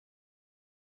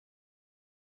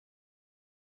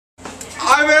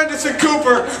I'm Anderson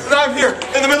Cooper, and I'm here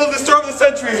in the middle of the storm of the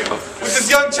century with this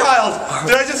young child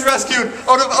that I just rescued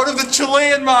out of the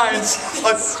Chilean mines.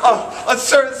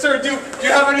 Sir, do you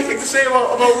have anything to say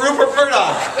about Rupert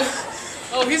Murdoch?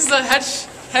 Oh, he's the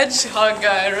hedgehog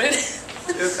guy, right?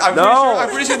 I'm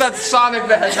pretty sure that's Sonic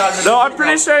the Hedgehog. No, I'm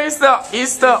pretty sure he's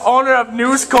the owner of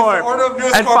News Corp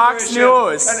and Fox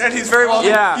News. And he's very well.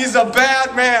 Yeah. He's a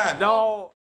bad man. No.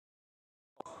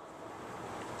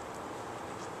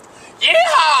 Yeah,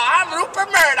 I'm Rupert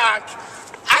Murdoch.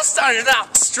 I started out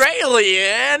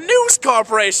Australian News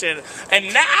Corporation,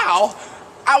 and now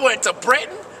I went to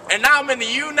Britain, and now I'm in the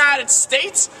United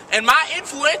States, and my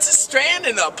influence is straying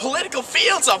in the political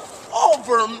fields of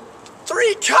over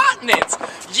 3 continents.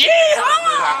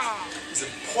 Yeah! It's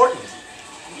important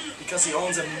because he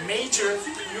owns a major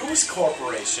news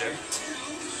corporation,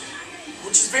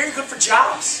 which is very good for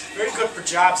jobs. Very good for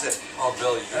jobs. Oh,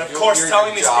 Billy. And of course,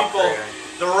 telling these people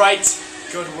the right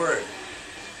good word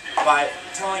by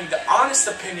telling the honest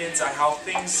opinions on how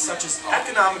things such as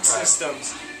economic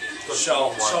systems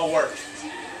shall work.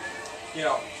 You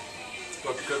know.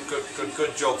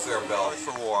 Good jokes there, Bill.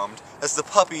 Forewarned, as the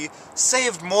puppy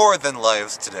saved more than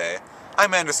lives today.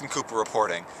 I'm Anderson Cooper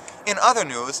reporting. In other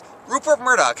news, Rupert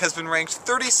Murdoch has been ranked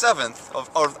 37th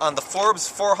on the Forbes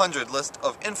 400 list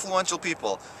of influential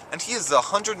people, and he is the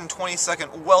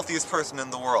 122nd wealthiest person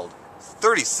in the world,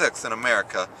 36th in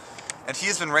America, and he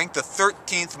has been ranked the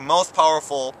 13th most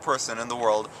powerful person in the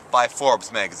world by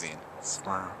Forbes magazine.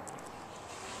 Wow.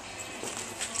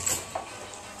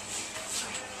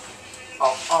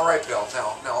 Oh, all right, Bill.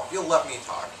 Now, you'll let me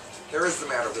talk. There is the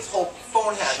matter of this whole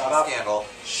phone hacking scandal.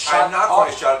 I'm not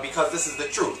going to shut it because this is the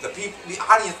truth. The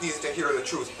audience needs to hear the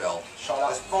truth, Bill.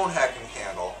 This phone hacking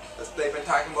scandal that they've been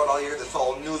talking about all year. This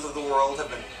whole news of the world have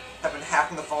been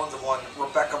hacking the phones of one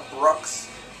Rebecca Brooks.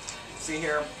 See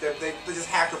here, they just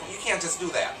hacked her. You can't just do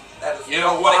that. That is, you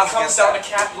know, when it comes down to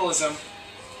capitalism,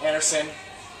 Anderson,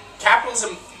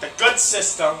 capitalism, the good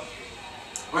system.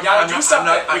 We gotta do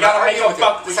something. We gotta make a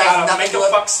buck. We gotta make a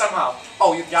buck somehow.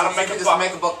 Oh, you gotta make a buck.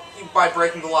 Make a buck by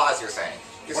breaking the laws. You're saying.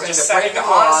 You're saying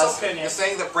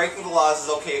that breaking the laws is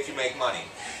okay if you make money.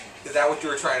 Is that what you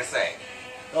were trying to say?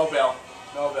 No, Bill.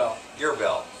 No, Bill. You're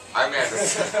Bill. I'm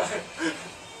Anderson.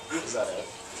 Is that it?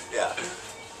 Yeah.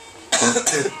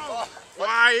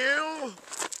 Why you?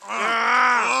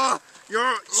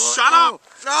 You're shut up!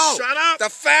 No! Shut up! The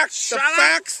facts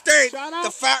state! Shut up!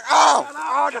 The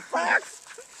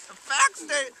facts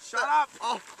state! Shut up!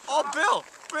 Oh,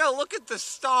 Bill, look at the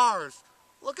stars!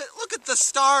 Look at the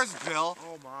stars, Bill!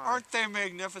 Oh my! Aren't they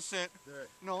magnificent?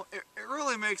 No, it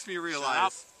really makes me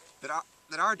realize that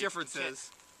our differences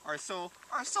are so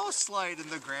slight in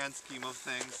the grand scheme of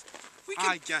things.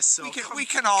 I guess so. We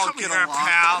can all get along.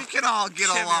 Pal. We can all get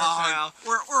Come here, along. pal.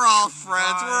 We're all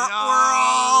friends. We're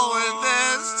all in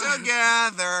this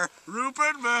together.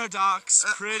 Rupert Murdoch's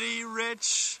pretty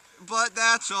rich. But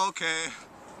that's okay.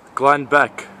 Glenn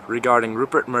Beck regarding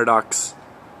Rupert Murdoch's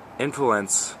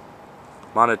influence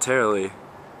monetarily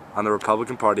on the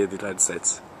Republican Party of the United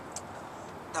States.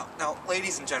 Now,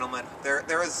 ladies and gentlemen,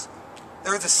 there is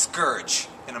a scourge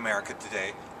in America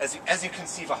today. As you can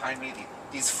see behind me,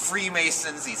 these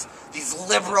Freemasons, these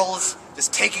liberals,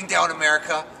 just taking down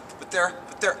America. But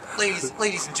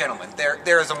ladies and gentlemen,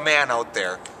 there is a man out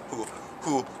there who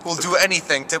will do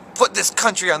anything to put this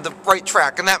country on the right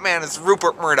track, and that man is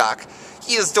Rupert Murdoch.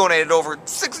 He has donated over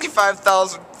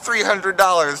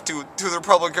 $65,300 to the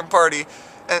Republican Party,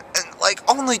 and like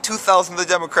only $2,000 to the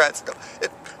Democrats.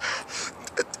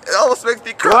 It almost makes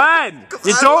me cry. Glenn,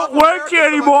 you don't work here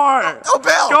anymore. Oh,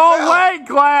 Bill. Go away,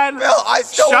 Glenn. Bill, I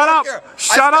still Shut work up. here.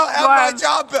 Shut up, I still Glenn. have my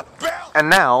job, Bill. And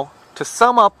now, to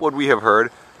sum up what we have heard,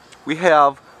 we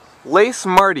have Lace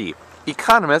Marty,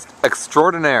 economist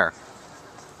extraordinaire.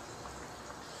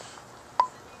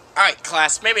 All right,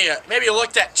 class. Maybe you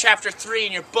looked at chapter 3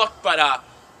 in your book, but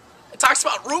it talks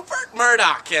about Rupert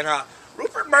Murdoch, and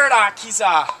Rupert Murdoch, he's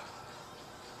a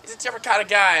different kind of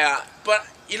guy. But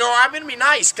you know, I'm gonna be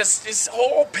nice because this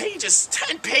whole page is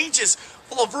 10 pages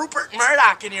full of Rupert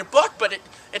Murdoch in your book, but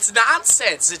it's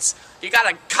nonsense. You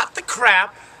gotta cut the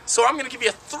crap. So I'm gonna give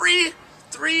you three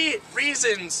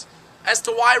reasons as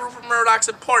to why Rupert Murdoch's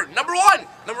important. Number one,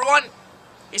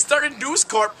 he started News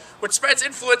Corp, which spreads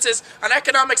influences on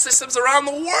economic systems around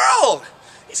the world.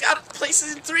 He's got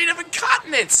places in 3 different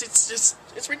continents. It's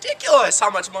ridiculous how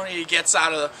much money he gets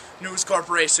out of the news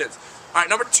corporations. All right,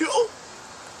 number 2,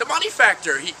 the money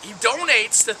factor. He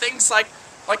donates to things like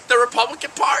the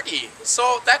Republican Party.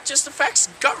 So that just affects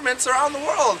governments around the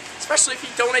world, especially if he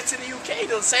donates in the UK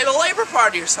to, say, the Labour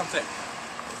Party or something.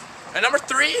 And number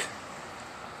 3,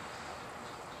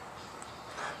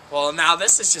 Well, now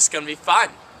this is just gonna be fun.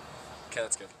 Okay,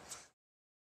 that's good.